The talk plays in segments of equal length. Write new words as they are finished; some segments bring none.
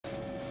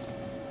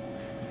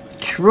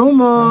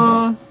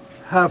Truma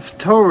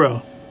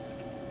Haftorah.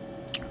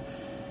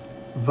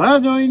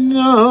 Vadoinoi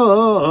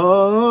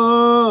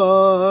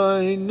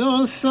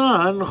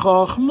nosan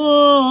chochmo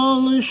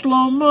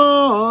l'shlomo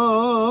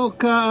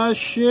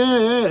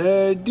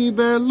ka'asher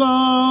diber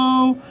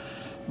lo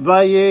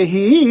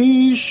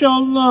vayehi shalom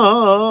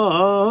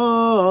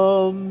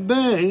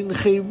bein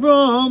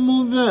Chiram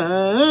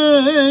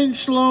ubein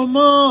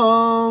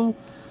Shlomo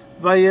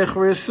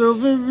vayechresu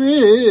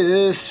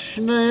v'ris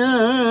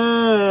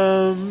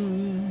shneim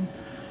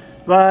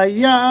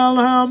vayal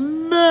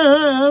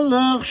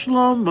hamelech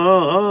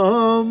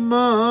Shlomo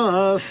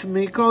mas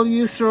mikol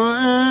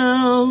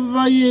Yisrael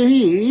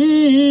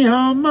vayehi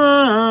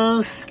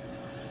hamas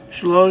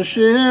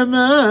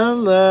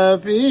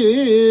 30,000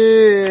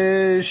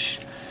 ish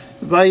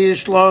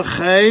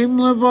vayishlochem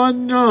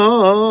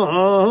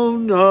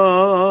lebanon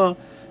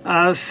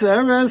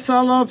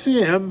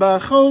 10,000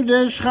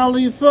 b'chodesh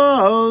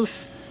chalifos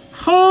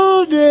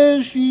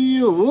chodesh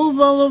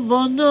yuval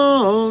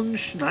lebanon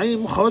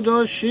 2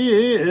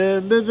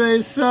 chodoshim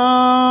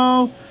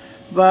b'beso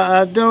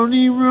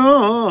va'adoni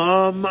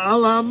rom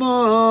al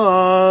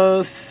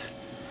amos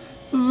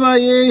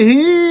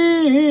vayehi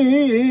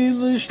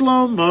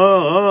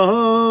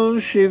l'shlomo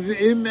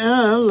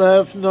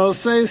 70,000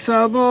 nosei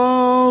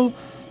sabo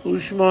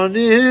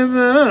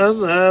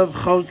ו80,000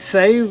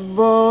 חוצי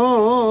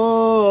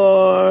בור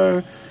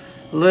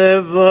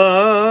לבד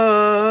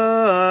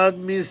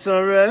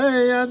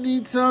משרי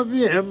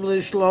הניצבים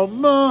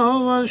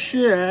לשלמה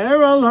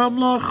אשר על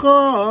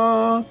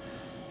המלאכה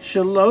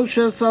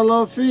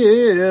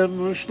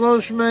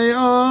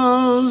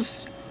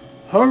 3,300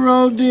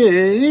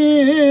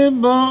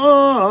 הרודים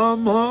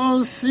בעם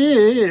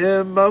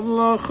העושים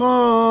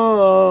במלאכה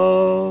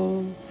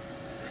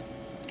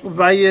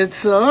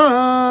ויצב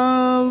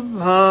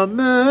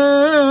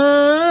המלך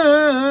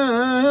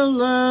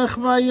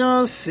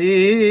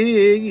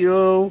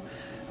ויושיעו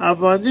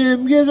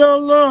אבנים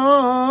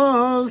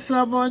גדולות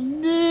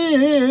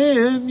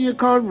אבנים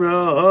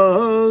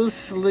יקרות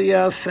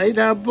לייסד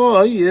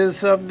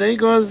הבויס אבני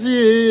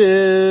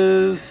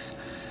גוזיס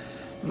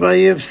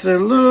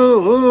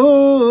ויפסלו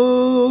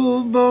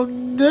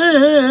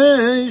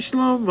בוני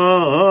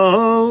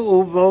שלמה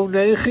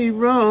ובוני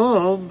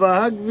חירום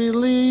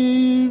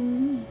והגבילים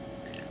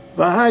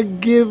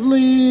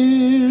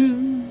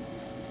והגבלים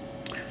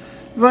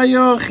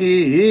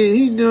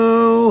ויוכינו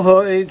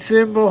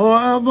העצים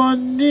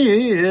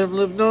והאבנים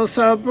לבנות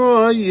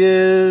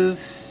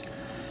הבויס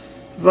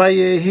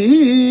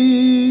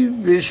ויהי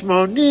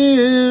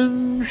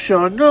 80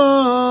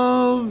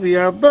 שנה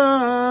ו400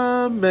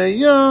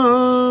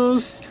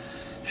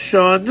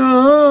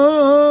 שנה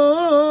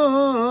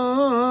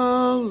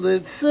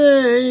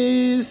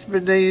לצאת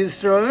בני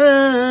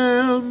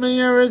ישראל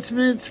מארץ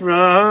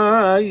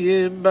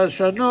מצרים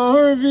בשנה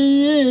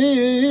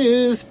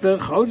הרביעית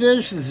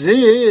בחודש זיו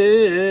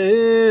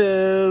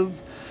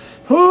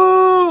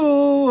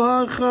הוא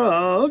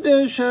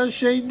החודש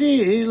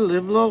השני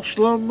למלוך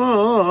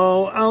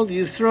שלמה על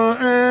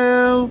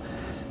ישראל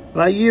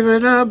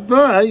ויבן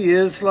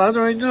הבית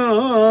לאדוני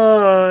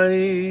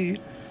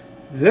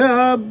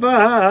והבית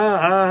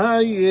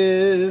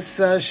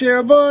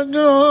אשר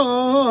בנו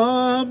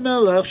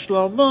המלך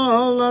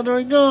שלמה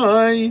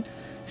לאדוני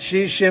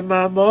 60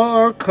 אמה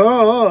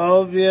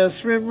אורכו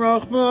ו20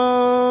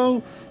 רוחבו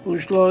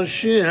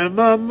ו30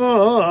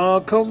 אמה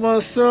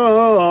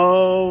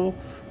קומתו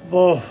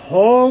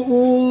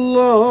והעולם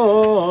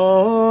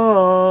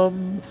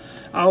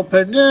על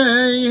פני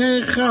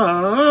היכל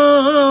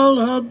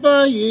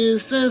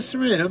הבית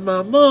 20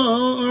 אמה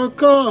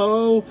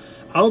אורכו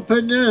על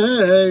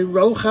פני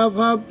רוחב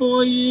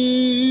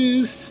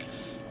הבויס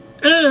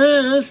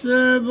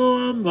 10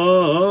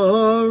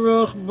 אמה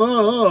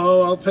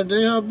רוחבו על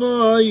פני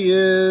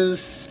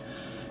הבויס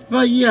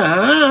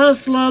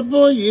ויעש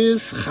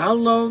לבויס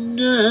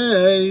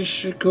חלוני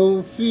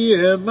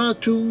שקופים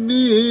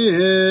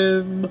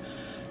אטומים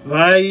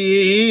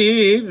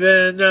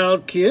ויבן על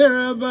קיר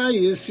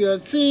הבייס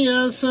יוציא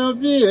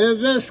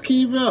סביב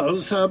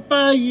אסקירוס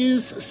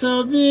הבייס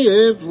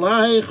סביב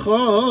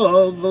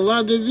לאכול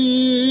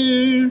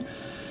ולדביר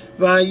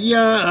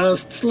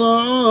ויעש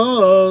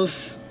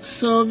צלוס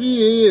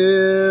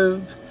סביב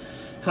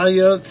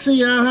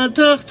היוציא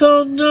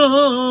התחתונה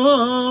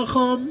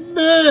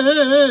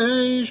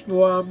 5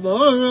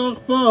 ואמור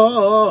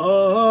רוחבו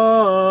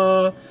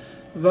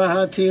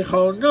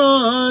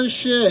והתיכונה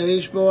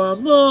 6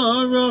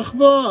 ואמור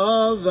רוחבו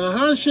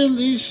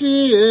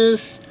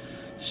והשלישיס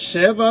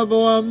 7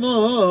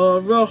 ואמור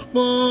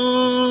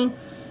רוחבו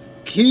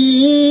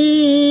כי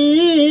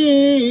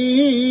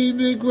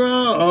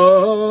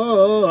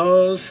מגרס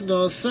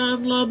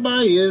נוסן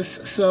לבייס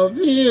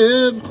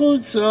סביב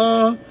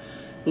חוצה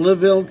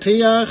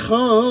לבלתי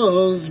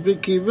אחוז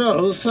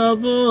בקירוס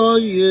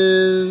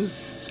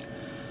הבויס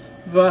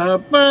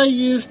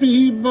והבייס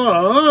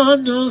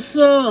בהיבנו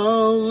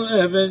סול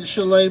אבן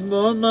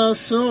שלמה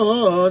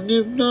מסור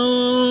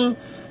נבנו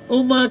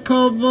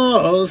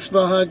ומקובוס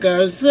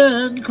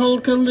והגרזן כל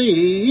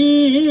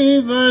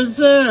כלי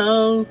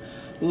ברזל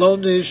lo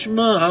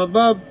nishma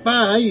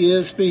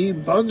babayis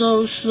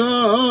v'hibonoso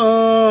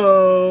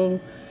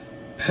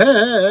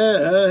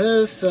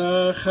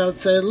Pesach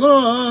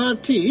hatzelo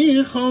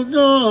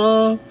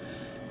tichono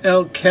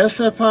El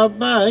kesef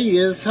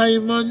habayis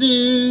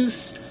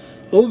haymanis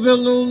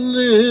Uvelulim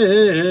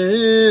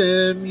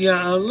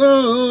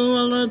ya'alu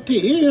ala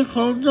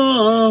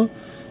tichono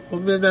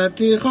ומן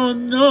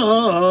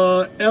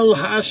התיכונו אל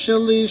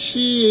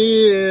השלישים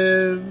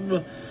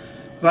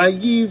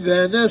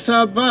ויבנס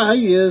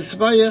הבייס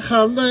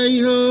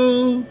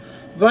ויחלהו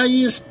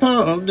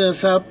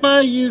ויספונס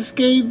הבייס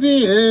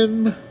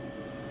גבים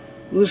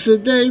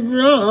ושדה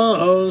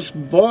ראש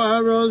בו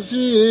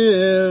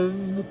ארוזים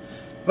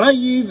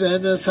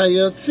ויבנס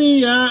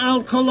היוציע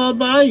על כל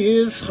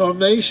הבייס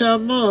 5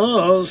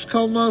 אמות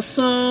כל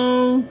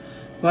מסו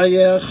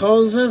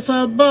ויחוז את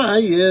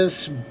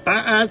הבייס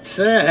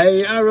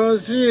בעצי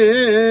ארוזים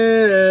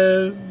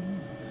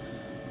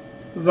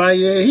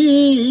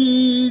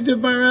ויהי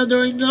דבר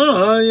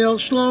אדוני אל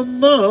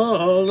שלמה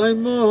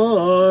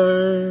לאמור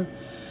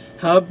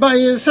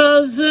הבייס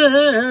הזה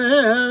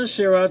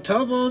אשר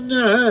אתה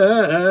בונה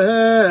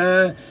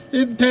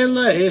אם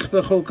תלך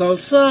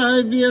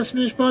בחוקותי ביס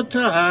משפטי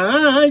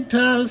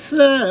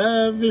תעשה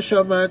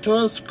ושמרת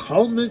את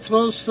כל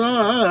מצוותי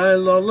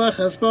לא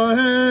לכס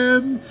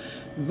בהם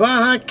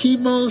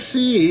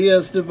והקימוסי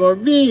אז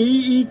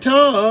דברמי איתך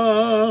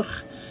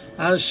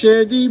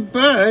אשר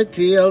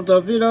דיברתי על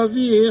דוד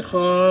אביך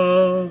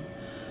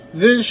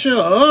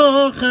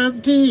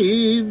ושוכנתי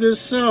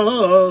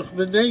בסוך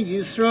בני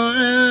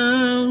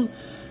ישראל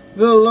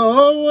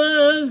ולא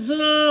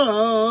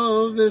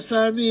עזוב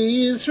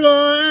בשמי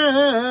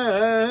ישראל